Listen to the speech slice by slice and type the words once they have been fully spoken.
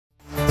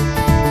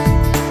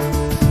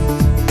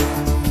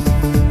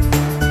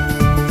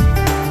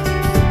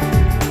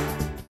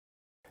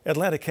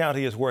Atlantic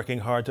County is working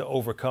hard to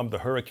overcome the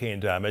hurricane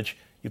damage.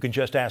 You can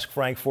just ask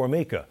Frank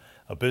Formica,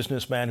 a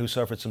businessman who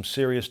suffered some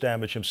serious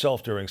damage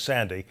himself during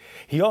Sandy.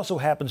 He also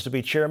happens to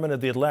be chairman of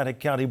the Atlantic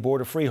County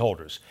Board of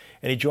Freeholders,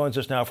 and he joins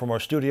us now from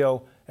our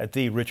studio at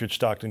the Richard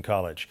Stockton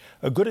College.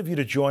 Good of you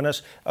to join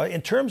us.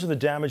 In terms of the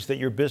damage that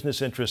your business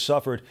interests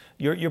suffered,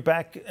 you're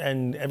back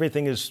and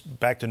everything is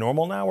back to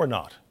normal now or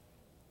not?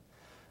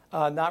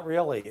 Not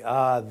really.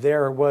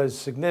 There was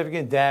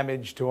significant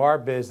damage to our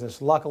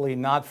business, luckily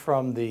not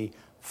from the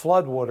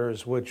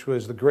floodwaters, which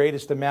was the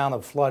greatest amount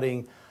of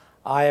flooding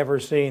I ever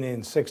seen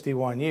in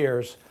 61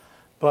 years,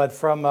 but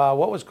from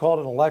what was called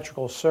an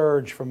electrical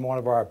surge from one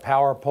of our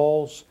power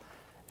poles.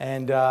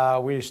 And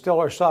we still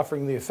are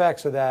suffering the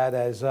effects of that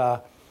as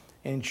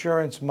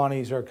insurance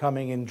monies are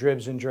coming in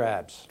dribs and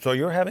drabs. So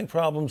you're having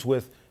problems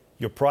with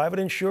your private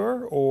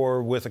insurer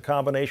or with a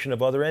combination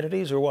of other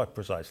entities, or what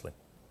precisely?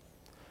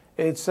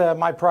 It's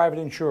my private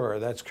insurer,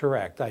 that's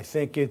correct. I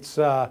think it's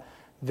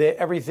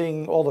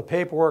everything, all the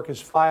paperwork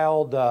is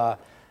filed.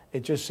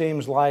 It just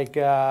seems like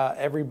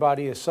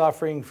everybody is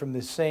suffering from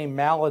the same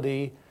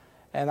malady,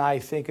 and I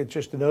think it's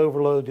just an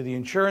overload to the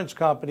insurance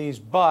companies.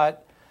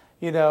 But,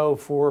 you know,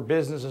 for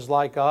businesses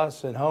like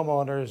us and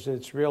homeowners,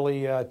 it's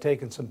really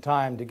taken some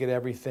time to get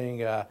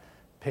everything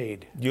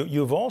paid.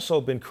 You've also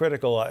been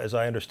critical, as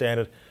I understand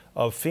it,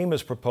 of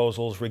FEMA's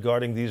proposals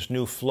regarding these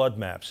new flood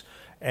maps.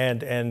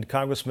 And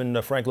Congressman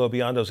Frank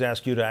Lobiondo's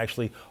asked you to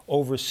actually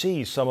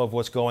oversee some of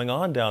what's going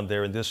on down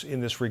there in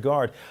this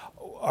regard.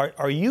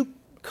 Are you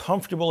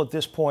comfortable at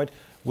this point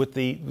with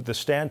the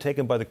stand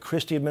taken by the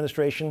Christie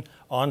administration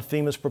on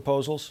FEMA's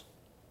proposals?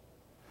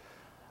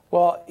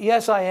 Well,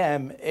 yes, I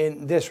am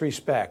in this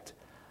respect.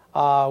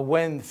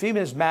 When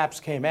FEMA's maps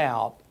came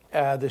out,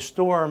 the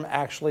storm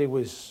actually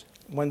was,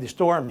 when the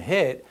storm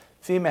hit,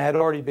 FEMA had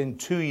already been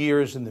 2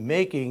 years in the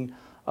making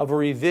of a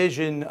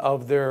revision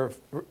of their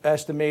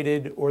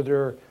estimated or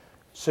their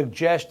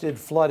suggested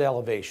flood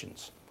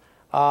elevations.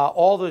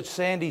 All the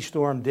Sandy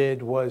storm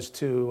did was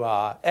to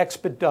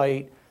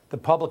expedite the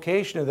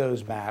publication of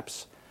those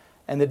maps,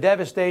 and the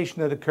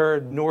devastation that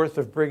occurred north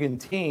of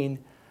Brigantine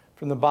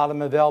from the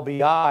bottom of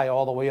LBI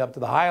all the way up to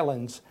the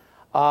Highlands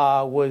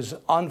was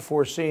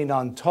unforeseen,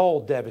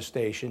 untold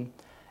devastation.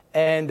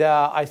 And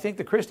I think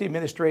the Christie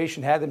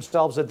administration had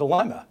themselves a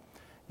dilemma.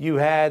 You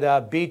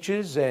had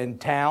beaches and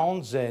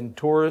towns and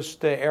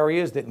tourist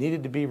areas that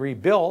needed to be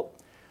rebuilt.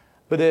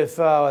 But if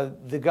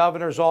the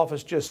governor's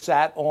office just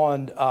sat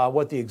on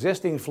what the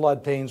existing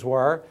floodplains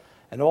were,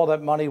 and all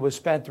that money was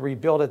spent to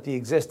rebuild at the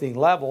existing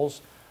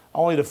levels,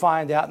 only to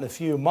find out in a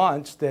few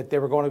months that they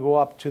were going to go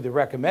up to the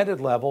recommended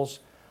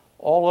levels,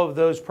 all of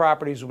those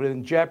properties were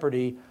in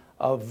jeopardy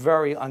of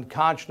very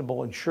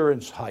unconscionable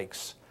insurance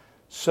hikes.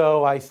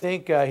 So I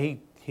think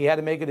he had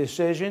to make a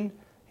decision.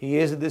 He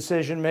is a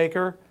decision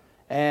maker.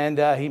 And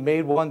he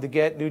made one to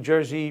get New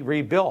Jersey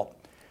rebuilt.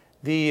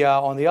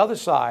 On the other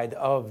side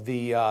of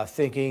the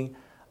thinking,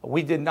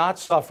 we did not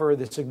suffer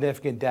the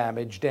significant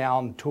damage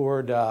down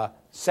toward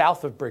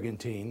south of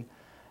Brigantine.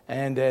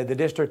 And the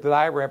district that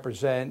I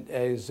represent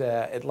is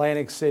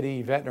Atlantic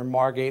City, Ventnor,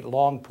 Margate,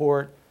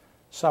 Longport,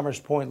 Summers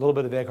Point, a little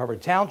bit of Egg Harbor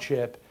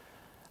Township.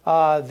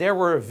 There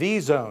were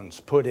V zones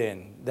put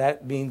in.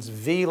 That means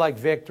V like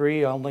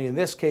victory, only in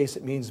this case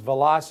it means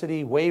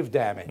velocity wave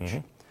damage.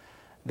 Mm-hmm.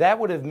 That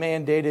would have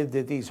mandated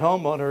that these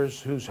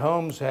homeowners whose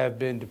homes have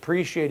been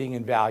depreciating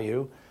in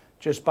value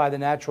just by the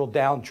natural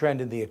downtrend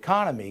in the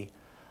economy,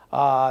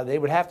 they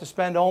would have to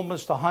spend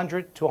almost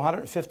 $100,000 to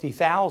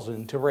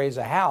 $150,000 to raise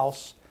a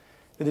house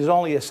that is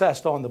only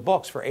assessed on the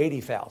books for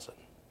 $80,000.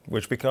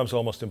 Which becomes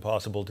almost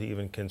impossible to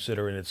even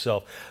consider in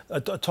itself.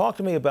 Talk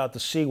to me about the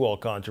seawall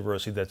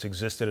controversy that's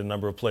existed in a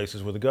number of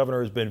places where the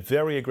governor has been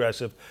very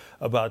aggressive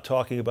about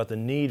talking about the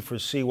need for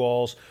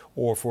seawalls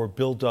or for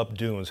built-up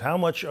dunes. How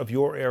much of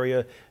your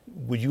area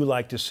would you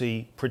like to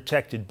see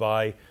protected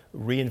by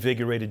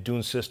reinvigorated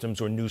dune systems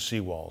or new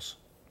seawalls?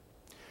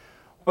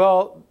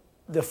 Well,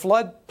 the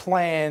flood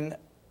plans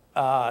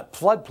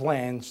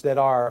that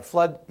are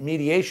flood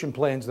mediation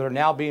plans that are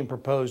now being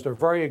proposed are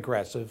very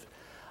aggressive.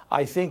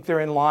 I think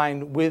they're in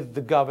line with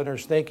the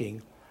governor's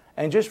thinking.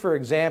 And just for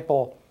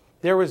example,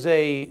 there was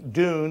a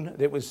dune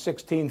that was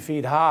 16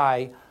 feet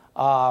high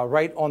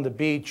right on the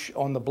beach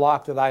on the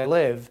block that I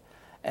live,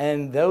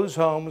 and those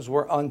homes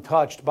were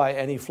untouched by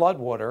any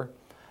floodwater.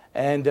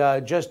 And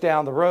just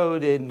down the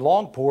road in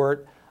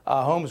Longport,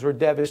 homes were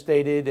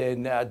devastated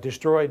and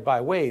destroyed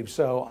by waves.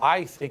 So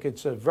I think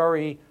it's a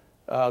very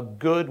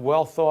good,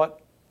 well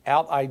thought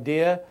out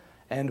idea,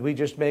 and we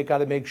just got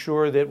to make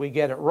sure that we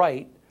get it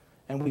right.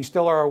 And we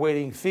still are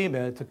awaiting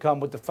FEMA to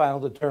come with the final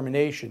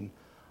determination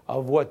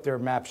of what their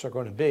maps are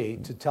going to be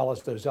to tell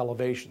us those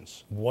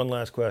elevations. One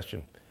last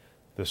question.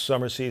 The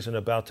summer season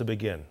about to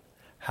begin.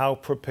 How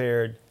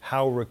prepared,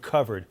 how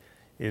recovered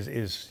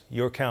is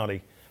your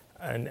county,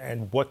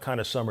 and what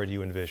kind of summer do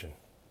you envision?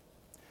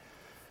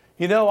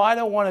 You know, I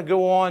don't want to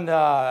go on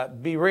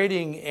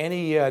berating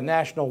any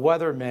national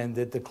weathermen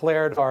that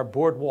declared our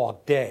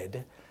boardwalk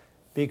dead,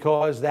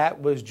 because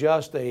that was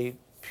just a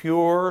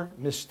pure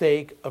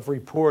mistake of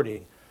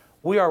reporting.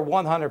 We are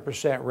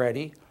 100%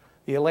 ready.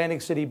 The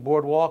Atlantic City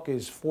Boardwalk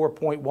is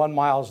 4.1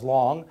 miles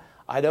long.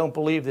 I don't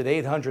believe that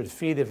 800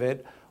 feet of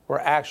it were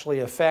actually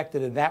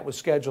affected, and that was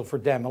scheduled for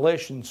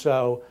demolition.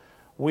 So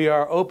we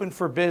are open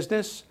for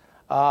business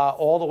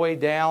all the way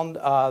down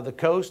the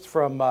coast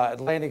from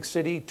Atlantic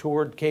City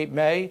toward Cape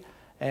May.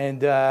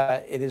 And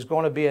it is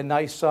going to be a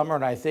nice summer,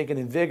 and I think an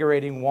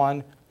invigorating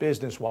one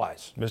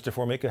business-wise. Mr.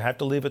 Formica, have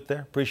to leave it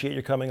there. Appreciate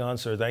you coming on,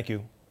 sir. Thank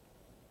you.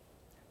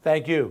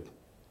 Thank you.